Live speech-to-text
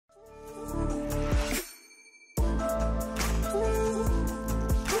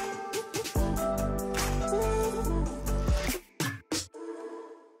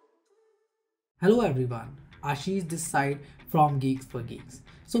Hello everyone, Ashish this side from Geeks for Geeks.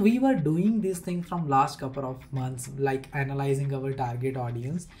 So we were doing this thing from last couple of months, like analyzing our target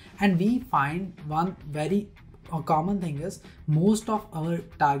audience, and we find one very common thing is most of our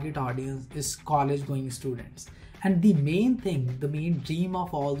target audience is college going students. And the main thing, the main dream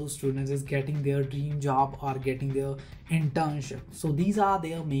of all those students is getting their dream job or getting their internship. So these are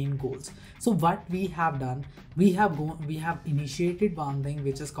their main goals. So what we have done, we have initiated one thing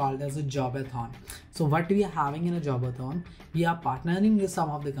which is called as a Job-A-Thon. So what we are having in a Job-A-Thon, we are partnering with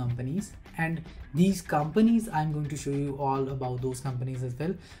some of the companies, and these companies, I'm going to show you all about those companies as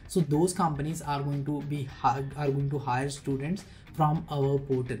well. So those companies are going to hire students from our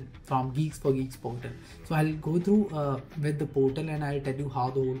portal, from GeeksforGeeks portal. So I'll go through with the portal and I'll tell you how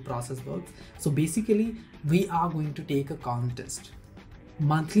the whole process works. So basically we are going to take a contest,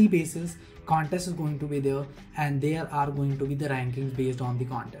 monthly basis contest is going to be there, and there are going to be the rankings based on the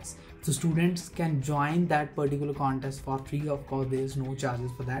contest. So students can join that particular contest for free of course. There is no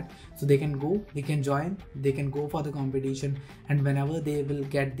charges for that. So they can join, they can go for the competition, and whenever they will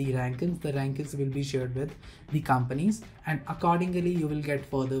get the rankings will be shared with the companies, and accordingly you will get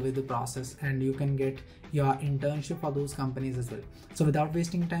further with the process and you can get your internship for those companies as well. So without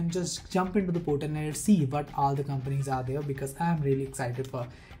wasting time, just jump into the portal and let's see what all the companies are there, because I am really excited for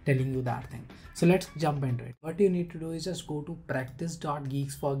telling you that thing. So let's jump into it. What you need to do is just go to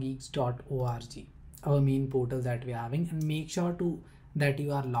practice.geeksforgeeks.org, our main portal that we are having, and make sure that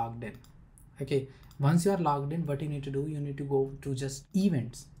you are logged in. Okay, once you are logged in, what you need to do, you need to go to just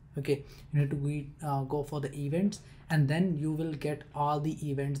events. Okay, you need to go for the events, and then you will get all the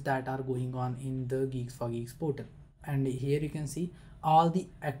events that are going on in the Geeks for Geeks portal. And here you can see all the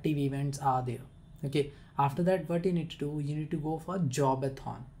active events are there. Okay, after that, what you need to do, you need to go for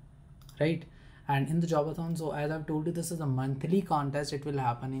Job-A-Thon, right? And in the Job-A-Thon, so as I've told you, this is a monthly contest. It will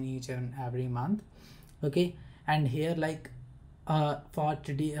happen in each and every month. Okay, and here like for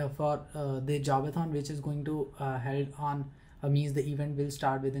today the Job-A-Thon, which is going to held on means the event will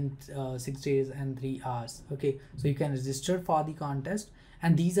start within 6 days and 3 hours. Okay, so you can register for the contest,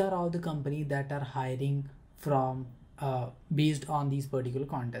 and these are all the companies that are hiring from based on these particular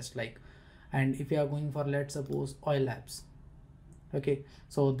contests. Like, and if you are going for, let's suppose, oil labs. Okay,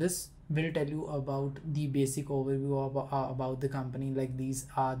 so this will tell you about the basic overview about the company. Like, these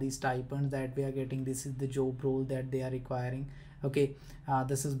are the stipends that we are getting, this is the job role that they are requiring. Okay,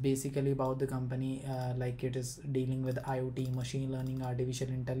 this is basically about the company, like it is dealing with IoT, machine learning, artificial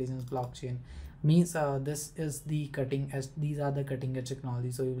intelligence, blockchain. Means this is the these are the cutting edge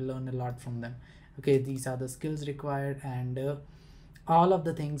technology, so you will learn a lot from them. Okay, these are the skills required, and all of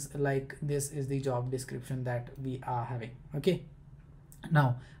the things, like this is the job description that we are having. Okay,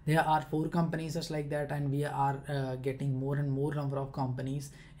 now there are 4 companies just like that, and we are getting more and more number of companies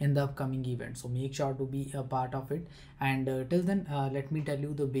in the upcoming event, so make sure to be a part of it. And till then, let me tell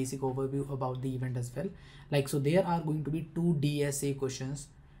you the basic overview about the event as well. Like, so there are going to be 2 DSA questions,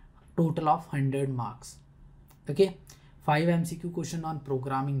 total of 100 marks. Okay, 5 MCQ question on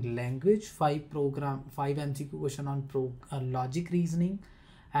programming language, 5 MCQ question on logic reasoning,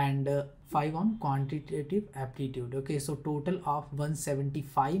 and 5 on quantitative aptitude. Okay, so total of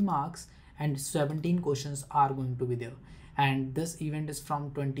 175 marks, and 17 questions are going to be there. And this event is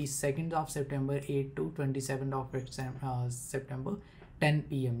from 22nd of September 8 to 27th of September 10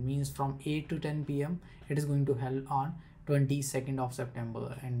 p.m. means from 8 to 10 p.m. it is going to held on 22nd of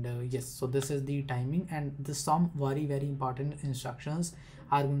September. And yes, so this is the timing, and some very important instructions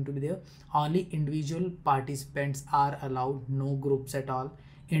are going to be there. Only individual participants are allowed, no groups at all.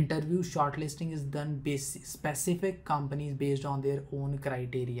 Interview shortlisting is done based specific companies based on their own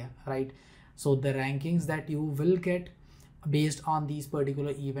criteria, right? So the rankings that you will get based on these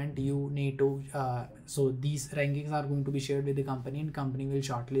particular event, you need to so these rankings are going to be shared with the company, and company will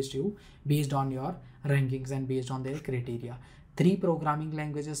shortlist you based on your rankings and based on their criteria. 3 programming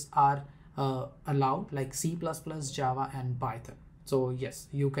languages are allowed, like C++, Java, and Python. So yes,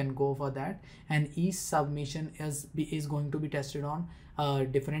 you can go for that, and each submission is going to be tested on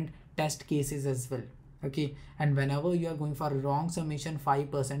different test cases as well. Okay, and whenever you are going for a wrong submission,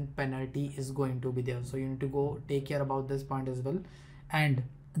 5% penalty is going to be there, so you need to go take care about this point as well. And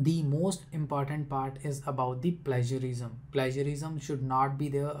the most important part is about the plagiarism should not be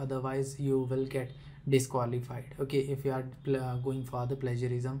there, otherwise you will get disqualified. Okay, if you are going for the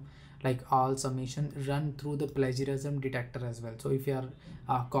plagiarism, like all submission run through the plagiarism detector as well. So if you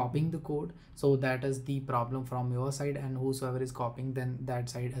are copying the code, so that is the problem from your side, and whosoever is copying, then that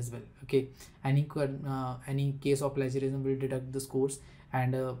side as well. Okay, any case of plagiarism will deduct the scores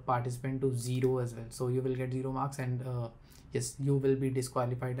and participant to 0 as well, so you will get 0 marks, and yes, you will be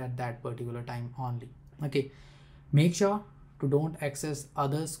disqualified at that particular time only. Okay, make sure to don't access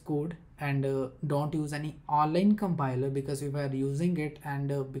others code, and don't use any online compiler, because if you are using it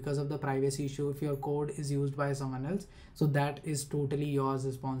and because of the privacy issue, if your code is used by someone else, so that is totally yours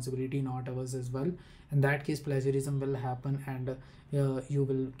responsibility, not ours as well. In that case, plagiarism will happen, and you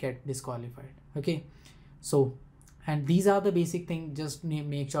will get disqualified. Okay, so, and these are the basic things. Just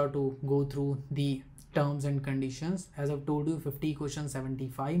make sure to go through the terms and conditions. As I've told you, 50 questions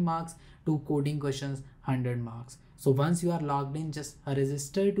 75 marks, 2 coding questions 100 marks. So once you are logged in, just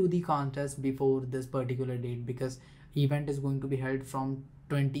register to the contest before this particular date, because event is going to be held from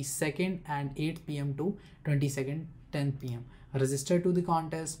 22nd and 8 p.m. to 22nd 10 p.m. Register to the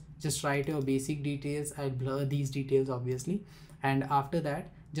contest, just write your basic details. I'll blur these details obviously, and after that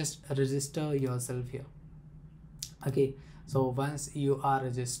just register yourself here. Okay, so once you are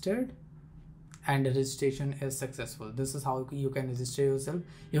registered and registration is successful, this is how you can register yourself.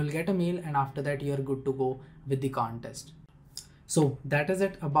 You will get a mail, and after that you are good to go with the contest. So that is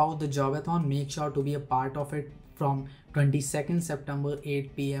it about the Job-A-Thon. Make sure to be a part of it from 22nd September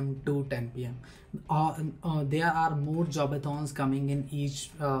 8 p.m. to 10 p.m. There are more Job-A-Thons coming in each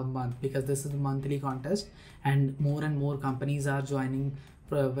month, because this is a monthly contest, and more companies are joining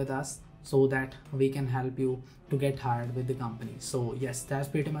with us, so that we can help you to get hired with the company. So yes, that's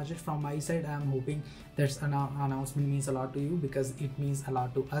pretty much it from my side. I'm hoping that announcement means a lot to you, because it means a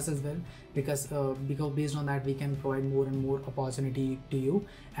lot to us as well, because based on that we can provide more and more opportunity to you,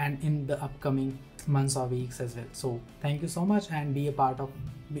 and in the upcoming months or weeks as well. So thank you so much, and be a part of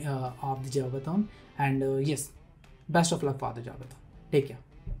the Job-A-Thon, and yes, best of luck for the Job-A-Thon. Take care.